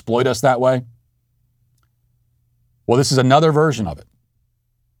easier to exploit us that way. Well, this is another version of it.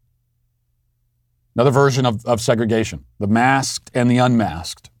 Another version of segregation. The masked and the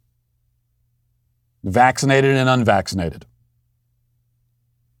unmasked. The vaccinated and unvaccinated.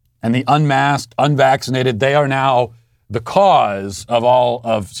 And the unmasked, unvaccinated, they are now the cause of all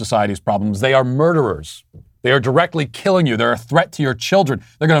of society's problems. They are murderers. They are directly killing you. They're a threat to your children.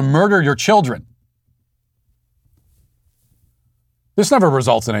 They're going to murder your children. This never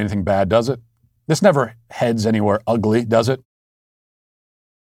results in anything bad, does it? This never heads anywhere ugly, does it?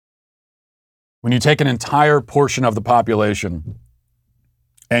 When you take an entire portion of the population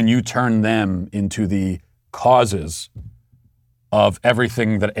and you turn them into the causes of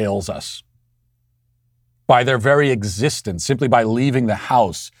everything that ails us, by their very existence, simply by leaving the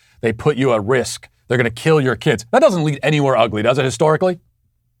house, they put you at risk. They're going to kill your kids. That doesn't lead anywhere ugly, does it, historically?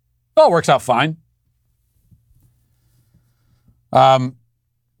 Oh, it works out fine. And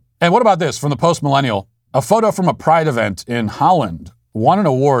what about this from the post-millennial? A photo from a pride event in Holland won an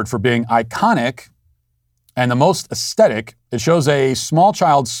award for being iconic and the most aesthetic. It shows a small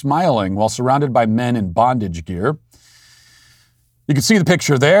child smiling while surrounded by men in bondage gear. You can see the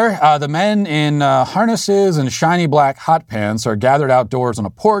picture there. The men in harnesses and shiny black hot pants are gathered outdoors on a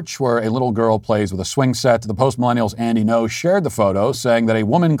porch where a little girl plays with a swing set. The post-millennial's Andy No shared the photo, saying that a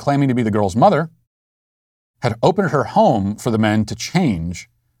woman claiming to be the girl's mother had opened her home for the men to change.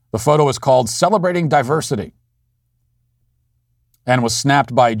 The photo is called Celebrating Diversity and was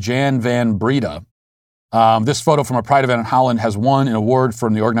snapped by Jan van Breda. This photo from a pride event in Holland has won an award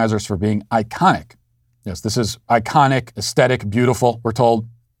from the organizers for being iconic. Yes, this is iconic, aesthetic, beautiful. We're told,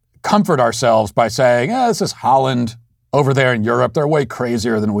 comfort ourselves by saying, this is Holland. Over there in Europe, they're way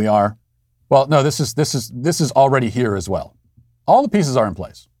crazier than we are. Well, no, this is already here as well. All the pieces are in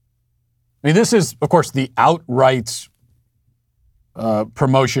place. I mean, this is, of course, the outright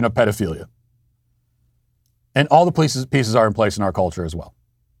promotion of pedophilia. And all the pieces are in place in our culture as well.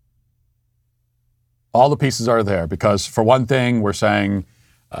 All the pieces are there because, for one thing, we're saying,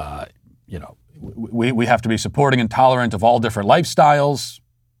 we have to be supporting and tolerant of all different lifestyles.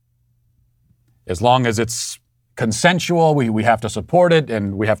 As long as it's consensual, we have to support it,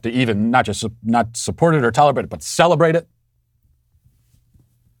 and we have to even not support it or tolerate it, but celebrate it.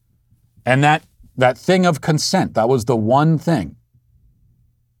 And that thing of consent, that was the one thing.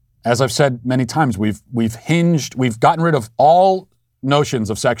 As I've said many times, we've gotten rid of all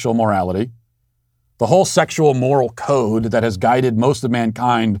notions of sexual morality. The whole sexual moral code that has guided most of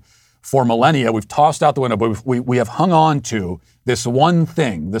mankind for millennia, we've tossed out the window, but we have hung on to this one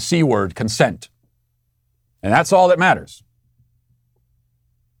thing, the C word, consent. And that's all that matters.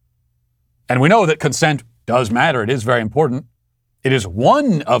 And we know that consent does matter. It is very important. It is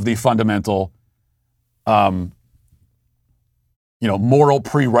one of the fundamental, moral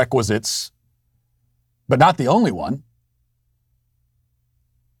prerequisites, but not the only one.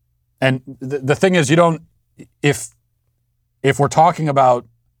 And the thing is, if we're talking about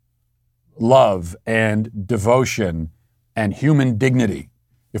love and devotion and human dignity,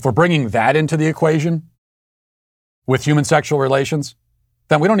 if we're bringing that into the equation with human sexual relations,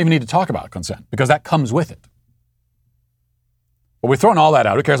 then we don't even need to talk about consent because that comes with it. But we're throwing all that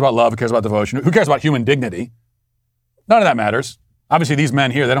out. Who cares about love? Who cares about devotion? Who cares about human dignity? None of that matters. Obviously, these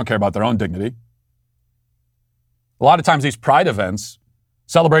men here, they don't care about their own dignity. A lot of times these pride events,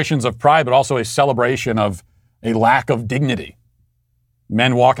 celebrations of pride, but also a celebration of a lack of dignity.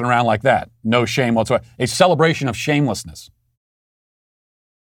 Men walking around like that, no shame whatsoever. A celebration of shamelessness.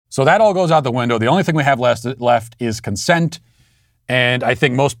 So that all goes out the window. The only thing we have left is consent. And I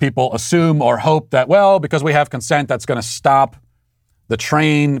think most people assume or hope that, well, because we have consent, that's going to stop the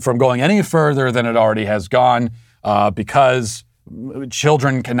train from going any further than it already has gone, because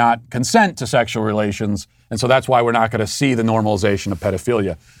children cannot consent to sexual relations, and so that's why we're not going to see the normalization of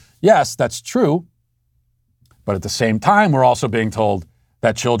pedophilia. Yes, that's true, but at the same time, we're also being told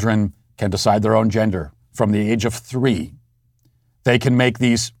that children can decide their own gender from the age of 3. They can make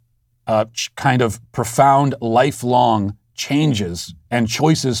these kind of profound, lifelong changes and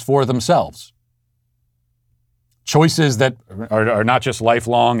choices for themselves. Choices that are not just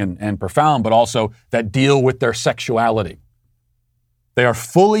lifelong and profound, but also that deal with their sexuality. They are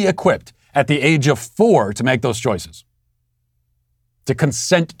fully equipped at the age of 4 to make those choices, to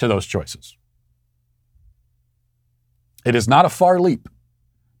consent to those choices. It is not a far leap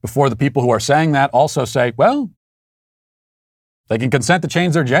before the people who are saying that also say, well, they can consent to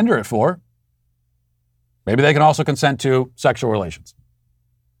change their gender at 4. Maybe they can also consent to sexual relations.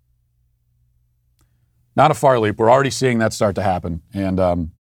 Not a far leap. We're already seeing that start to happen,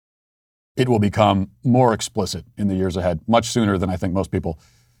 and it will become more explicit in the years ahead, much sooner than I think most people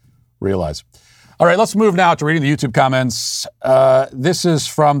realize. All right, let's move now to reading the YouTube comments. This is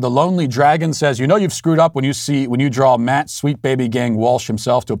from The Lonely Dragon. Says, you know you've screwed up when you draw Matt Sweet Baby Gang Walsh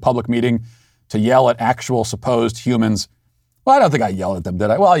himself to a public meeting to yell at actual supposed humans. Well, I don't think I yelled at them, did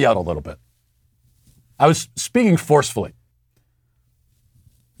I? Well, I yelled a little bit. I was speaking forcefully.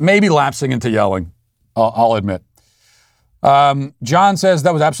 Maybe lapsing into yelling, I'll admit. John says,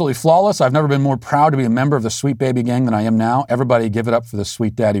 that was absolutely flawless. I've never been more proud to be a member of the Sweet Baby Gang than I am now. Everybody give it up for the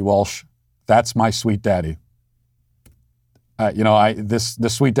Sweet Daddy Walsh. That's my Sweet Daddy. The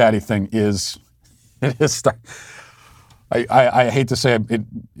Sweet Daddy thing is, I hate to say it,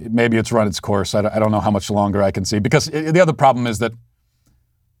 maybe it's run its course. I don't know how much longer I can see, because the other problem is that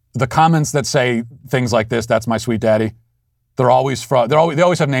the comments that say things like this, that's my Sweet Daddy, they always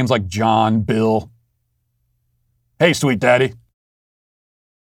have names like John, Bill. Hey, Sweet Daddy.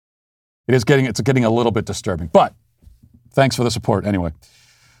 It's getting a little bit disturbing, but thanks for the support anyway.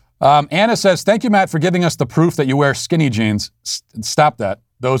 Anna says, thank you, Matt, for giving us the proof that you wear skinny jeans. Stop that.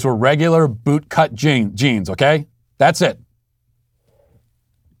 Those were regular boot-cut jeans, okay? That's it.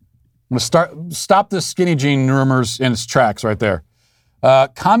 I'm going to stop the skinny jean rumors in its tracks right there.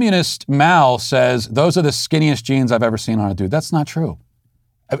 Communist Mal says, those are the skinniest jeans I've ever seen on a dude. That's not true.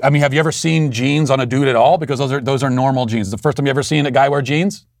 I mean, have you ever seen jeans on a dude at all? Because those are normal jeans. The first time you ever seen a guy wear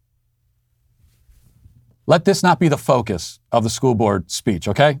jeans? Let this not be the focus of the school board speech,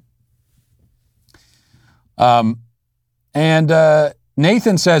 okay?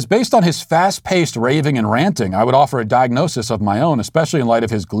 Nathan says, based on his fast-paced raving and ranting, I would offer a diagnosis of my own, especially in light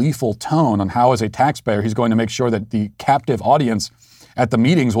of his gleeful tone on how, as a taxpayer, he's going to make sure that the captive audience at the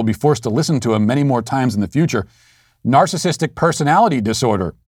meetings will be forced to listen to him many more times in the future. Narcissistic personality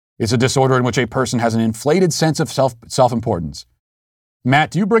disorder is a disorder in which a person has an inflated sense of self-importance.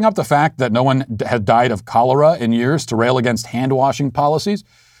 Matt, do you bring up the fact that no one has died of cholera in years to rail against hand-washing policies?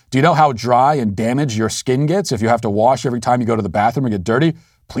 Do you know how dry and damaged your skin gets if you have to wash every time you go to the bathroom or get dirty?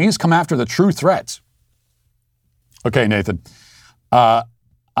 Please come after the true threats. Okay, Nathan. So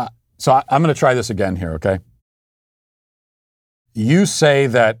I'm going to try this again here, okay? You say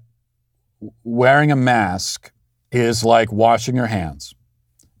that wearing a mask is like washing your hands,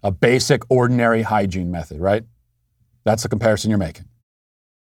 a basic, ordinary hygiene method, right? That's the comparison you're making.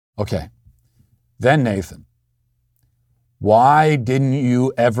 Okay. Then, Nathan, why didn't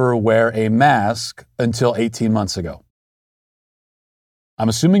you ever wear a mask until 18 months ago? I'm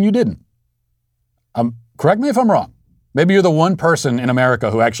assuming you didn't. Correct me if I'm wrong. Maybe you're the one person in America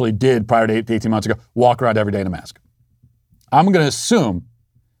who actually did, prior to 18 months ago, walk around every day in a mask. I'm going to assume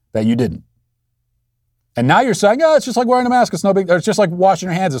that you didn't. And now you're saying, it's just like wearing a mask. It's no big, or it's just like washing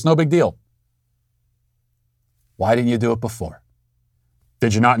your hands. It's no big deal. Why didn't you do it before?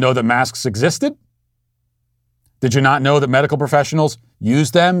 Did you not know that masks existed? Did you not know that medical professionals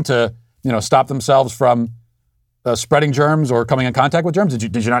use them to, stop themselves from spreading germs or coming in contact with germs?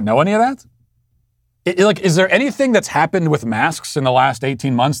 Did you not know any of that? Is there anything that's happened with masks in the last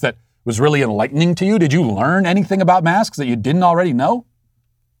 18 months that was really enlightening to you? Did you learn anything about masks that you didn't already know?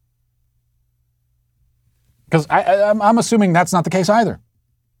 Because I'm assuming that's not the case either.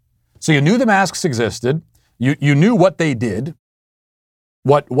 So you knew the masks existed. You knew what they did,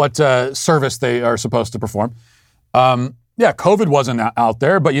 what service they are supposed to perform. COVID wasn't out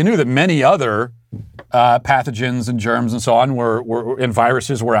there, but you knew that many other pathogens and germs and so on and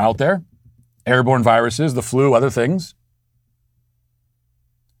viruses were out there. Airborne viruses, the flu, other things.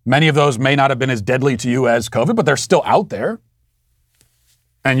 Many of those may not have been as deadly to you as COVID, but they're still out there.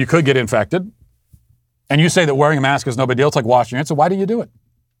 And you could get infected. And you say that wearing a mask is no big deal. It's like washing your hands. So why do you do it?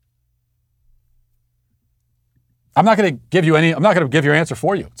 I'm not going to give your answer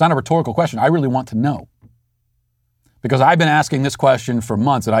for you. It's not a rhetorical question. I really want to know. because I've been asking this question for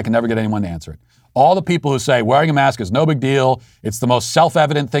months and I can never get anyone to answer it. All the people who say wearing a mask is no big deal, it's the most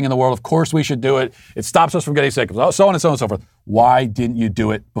self-evident thing in the world, of course we should do it, it stops us from getting sick, so on and so on and so forth. Why didn't you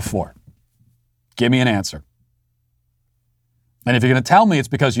do it before? Give me an answer. And if you're going to tell me it's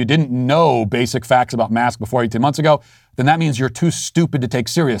because you didn't know basic facts about masks before 18 months ago, then that means you're too stupid to take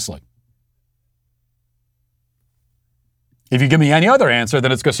seriously. If you give me any other answer,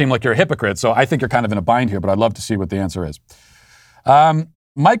 then it's going to seem like you're a hypocrite. So I think you're kind of in a bind here, but I'd love to see what the answer is.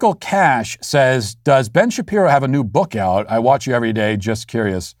 Michael Cash says, does Ben Shapiro have a new book out? I watch you every day, just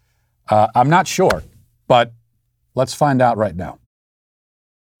curious. I'm not sure, but let's find out right now.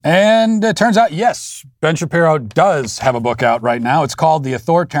 And it turns out, yes, Ben Shapiro does have a book out right now. It's called The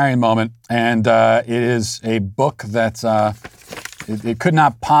Authoritarian Moment, and it is a book that it could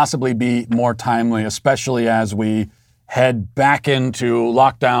not possibly be more timely, especially as we head back into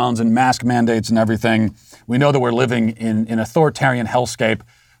lockdowns and mask mandates and everything. We know that we're living in an authoritarian hellscape,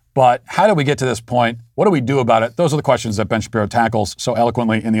 but how do we get to this point? What do we do about it? Those are the questions that Ben Shapiro tackles so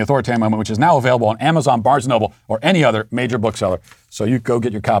eloquently in The Authoritarian Moment, which is now available on Amazon, Barnes & Noble, or any other major bookseller. So you go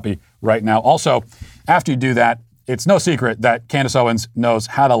get your copy right now. Also, after you do that, it's no secret that Candace Owens knows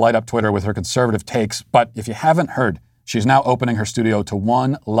how to light up Twitter with her conservative takes. But if you haven't heard, she's now opening her studio to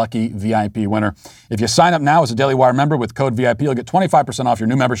one lucky VIP winner. If you sign up now as a Daily Wire member with code VIP, you'll get 25% off your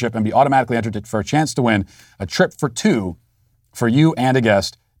new membership and be automatically entered for a chance to win a trip for two for you and a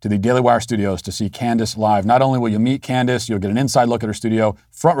guest to the Daily Wire studios to see Candace live. Not only will you meet Candace, you'll get an inside look at her studio,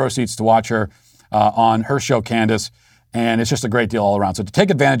 front row seats to watch her on her show, Candace, and it's just a great deal all around. So to take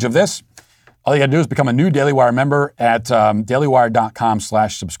advantage of this, all you got to do is become a new Daily Wire member at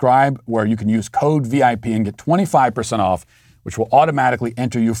dailywire.com/subscribe, where you can use code VIP and get 25% off, which will automatically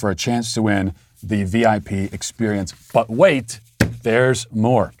enter you for a chance to win the VIP experience. But wait, there's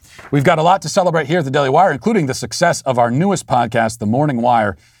more. We've got a lot to celebrate here at the Daily Wire, including the success of our newest podcast, The Morning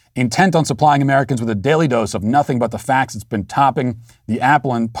Wire, intent on supplying Americans with a daily dose of nothing but the facts. It's been topping the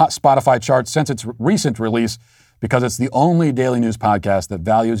Apple and Spotify charts since its recent release because it's the only daily news podcast that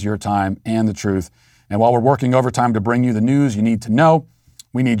values your time and the truth. And while we're working overtime to bring you the news you need to know,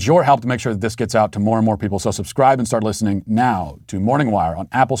 we need your help to make sure that this gets out to more and more people. So subscribe and start listening now to Morning Wire on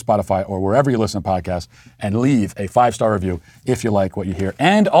Apple, Spotify, or wherever you listen to podcasts, and leave a 5-star review if you like what you hear.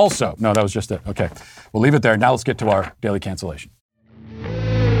 And also, no, that was just it. Okay, we'll leave it there. Now let's get to our daily cancellation.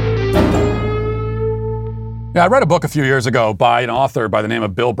 Yeah, I read a book a few years ago by an author by the name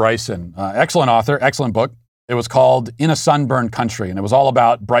of Bill Bryson. Excellent author, excellent book. It was called In a Sunburned Country, and it was all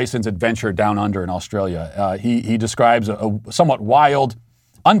about Bryson's adventure down under in Australia. He describes a somewhat wild,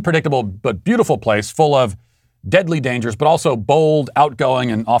 unpredictable, but beautiful place full of deadly dangers, but also bold, outgoing,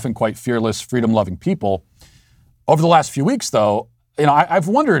 and often quite fearless, freedom-loving people. Over the last few weeks, though, I've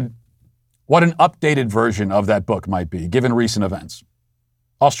wondered what an updated version of that book might be, given recent events.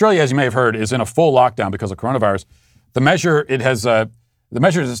 Australia, as you may have heard, is in a full lockdown because of coronavirus. The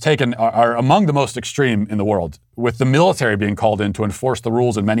measures it's taken are among the most extreme in the world, with the military being called in to enforce the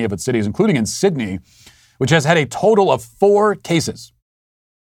rules in many of its cities, including in Sydney, which has had a total of 4 cases.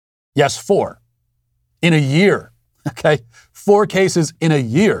 Yes, 4. In a year, okay? 4 cases in a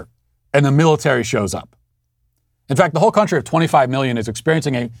year, and the military shows up. In fact, the whole country of 25 million is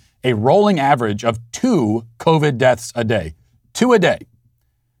experiencing a rolling average of 2 COVID deaths a day. 2 a day.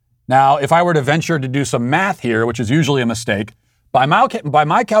 Now, if I were to venture to do some math here, which is usually a mistake, by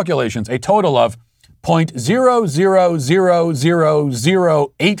my calculations, a total of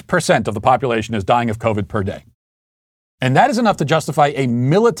 0.000008% of the population is dying of COVID per day. And that is enough to justify a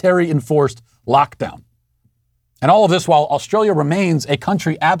military-enforced lockdown. And all of this while Australia remains a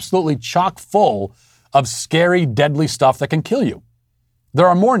country absolutely chock full of scary, deadly stuff that can kill you. There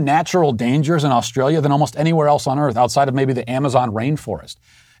are more natural dangers in Australia than almost anywhere else on Earth, outside of maybe the Amazon rainforest.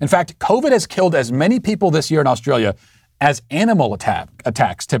 In fact, COVID has killed as many people this year in Australia as animal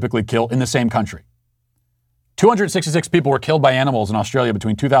attacks typically kill in the same country. 266 people were killed by animals in Australia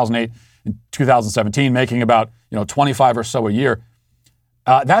between 2008 and 2017, making about 25 or so a year.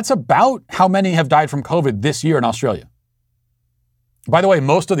 That's about how many have died from COVID this year in Australia. By the way,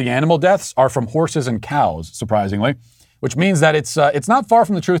 most of the animal deaths are from horses and cows, surprisingly, which means that it's not far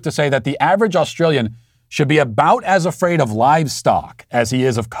from the truth to say that the average Australian should be about as afraid of livestock as he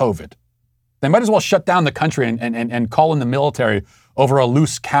is of COVID. They might as well shut down the country and call in the military over a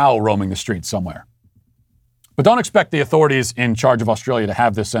loose cow roaming the streets somewhere. But don't expect the authorities in charge of Australia to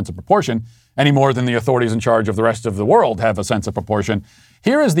have this sense of proportion any more than the authorities in charge of the rest of the world have a sense of proportion.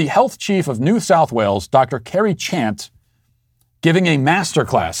 Here is the health chief of New South Wales, Dr. Kerry Chant, giving a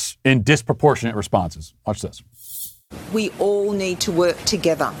masterclass in disproportionate responses. Watch this. We all need to work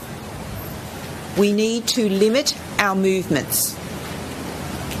together. We need to limit our movements.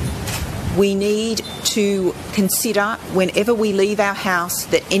 We need to consider whenever we leave our house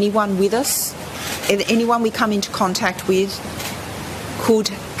that anyone with us, anyone we come into contact with, could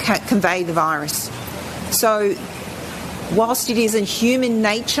convey the virus. So whilst it is in human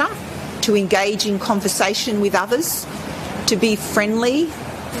nature to engage in conversation with others, to be friendly,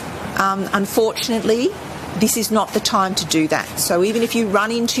 unfortunately, this is not the time to do that. So even if you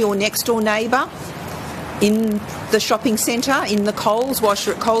run into your next door neighbour in the shopping centre, in the Coles, whilst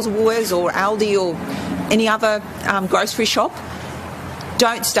you're at Coles or Woolworths or Aldi or any other grocery shop,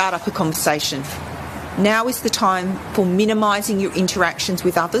 don't start up a conversation. Now is the time for minimising your interactions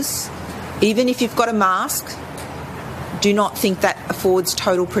with others. Even if you've got a mask, do not think that affords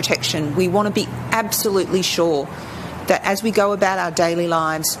total protection. We want to be absolutely sure that as we go about our daily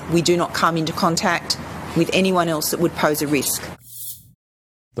lives, we do not come into contact with anyone else that would pose a risk.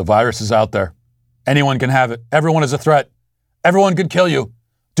 The virus is out there. Anyone can have it. Everyone is a threat. Everyone could kill you.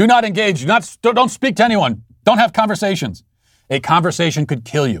 Do not engage. Don't speak to anyone. Don't have conversations. A conversation could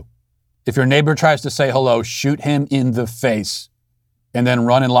kill you. If your neighbor tries to say hello, shoot him in the face and then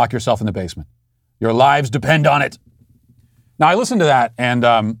run and lock yourself in the basement. Your lives depend on it. Now, I listened to that, and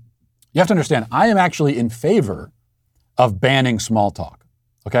you have to understand, I am actually in favor of banning small talk,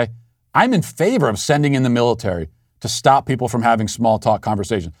 okay? I'm in favor of sending in the military to stop people from having small talk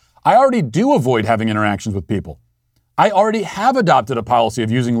conversations. I already do avoid having interactions with people. I already have adopted a policy of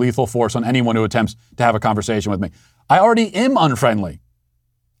using lethal force on anyone who attempts to have a conversation with me. I already am unfriendly.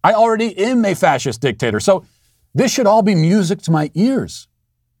 I already am a fascist dictator. So this should all be music to my ears.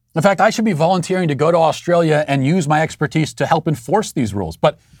 In fact, I should be volunteering to go to Australia and use my expertise to help enforce these rules.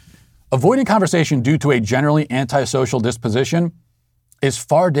 But avoiding conversation due to a generally antisocial disposition is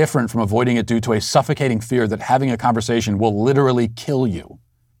far different from avoiding it due to a suffocating fear that having a conversation will literally kill you.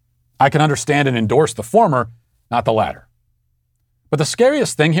 I can understand and endorse the former, not the latter. But the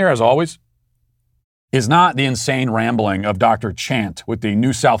scariest thing here, as always, is not the insane rambling of Dr. Chant with the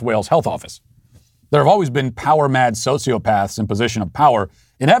New South Wales Health Office. There have always been power-mad sociopaths in position of power.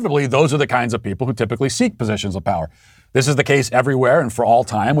 Inevitably, those are the kinds of people who typically seek positions of power. This is the case everywhere and for all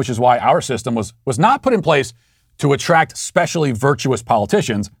time, which is why our system was not put in place to attract specially virtuous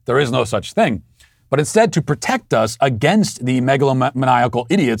politicians. There is no such thing. But instead to protect us against the megalomaniacal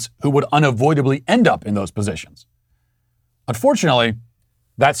idiots who would unavoidably end up in those positions. Unfortunately,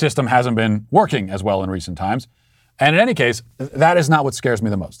 that system hasn't been working as well in recent times. And in any case, that is not what scares me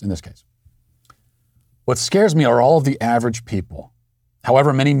the most in this case. What scares me are all of the average people,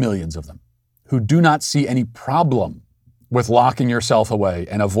 however many millions of them, who do not see any problem with locking yourself away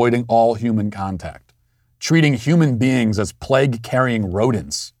and avoiding all human contact, treating human beings as plague-carrying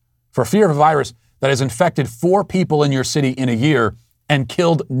rodents for fear of a virus that has infected 4 people in your city in a year and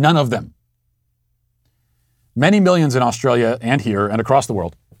killed none of them. Many millions in Australia and here and across the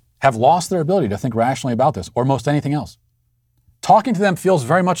world have lost their ability to think rationally about this or most anything else. Talking to them feels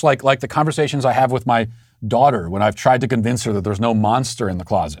very much like the conversations I have with my daughter when I've tried to convince her that there's no monster in the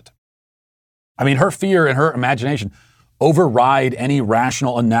closet. I mean, her fear and her imagination override any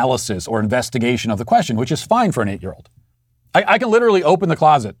rational analysis or investigation of the question, which is fine for an 8-year-old. I can literally open the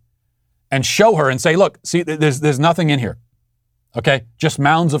closet and show her and say, look, see, there's nothing in here. Okay? Just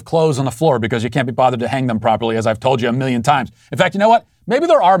mounds of clothes on the floor because you can't be bothered to hang them properly, as I've told you a million times. In fact, you know what? Maybe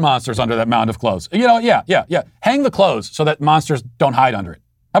there are monsters under that mound of clothes. You know, yeah. Hang the clothes so that monsters don't hide under it.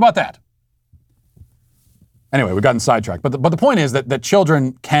 How about that? Anyway, we've gotten sidetracked. But the point is that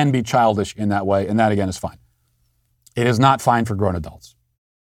children can be childish in that way, and that, again, is fine. It is not fine for grown adults.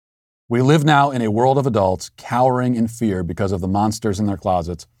 We live now in a world of adults cowering in fear because of the monsters in their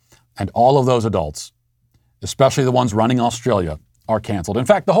closets, and all of those adults, especially the ones running Australia, are canceled. In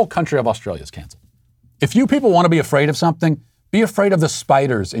fact, the whole country of Australia is canceled. If you people want to be afraid of something, be afraid of the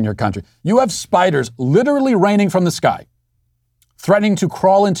spiders in your country. You have spiders literally raining from the sky, threatening to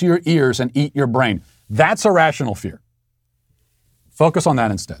crawl into your ears and eat your brain. That's a rational fear. Focus on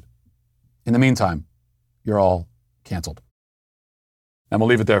that instead. In the meantime, you're all canceled. And we'll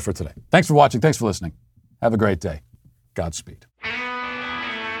leave it there for today. Thanks for watching. Thanks for listening. Have a great day. Godspeed.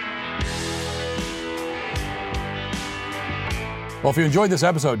 Well, if you enjoyed this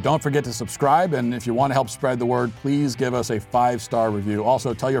episode, don't forget to subscribe. And if you want to help spread the word, please give us a 5-star review.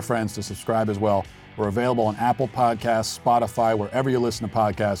 Also, tell your friends to subscribe as well. We're available on Apple Podcasts, Spotify, wherever you listen to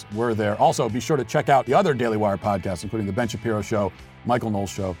podcasts, we're there. Also, be sure to check out the other Daily Wire podcasts, including The Ben Shapiro Show, Michael Knowles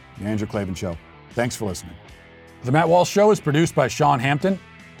Show, The Andrew Klavan Show. Thanks for listening. The Matt Walsh Show is produced by Sean Hampton,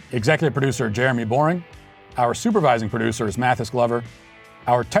 executive producer Jeremy Boring. Our supervising producer is Mathis Glover.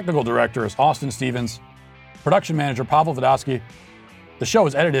 Our technical director is Austin Stevens. Production manager Pavel Vodosky. The show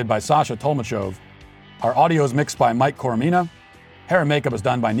is edited by Sasha Tolmachov. Our audio is mixed by Mike Coromina. Hair and makeup is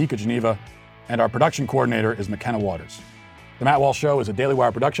done by Nika Geneva. And our production coordinator is McKenna Waters. The Matt Walsh Show is a Daily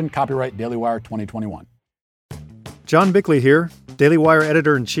Wire production. Copyright Daily Wire 2021. John Bickley here, Daily Wire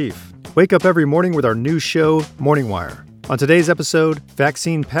Editor-in-Chief. Wake up every morning with our new show, Morning Wire. On today's episode,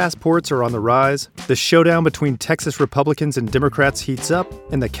 vaccine passports are on the rise, the showdown between Texas Republicans and Democrats heats up,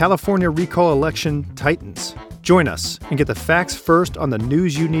 and the California recall election tightens. Join us and get the facts first on the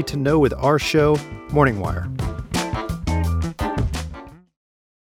news you need to know with our show, Morning Wire.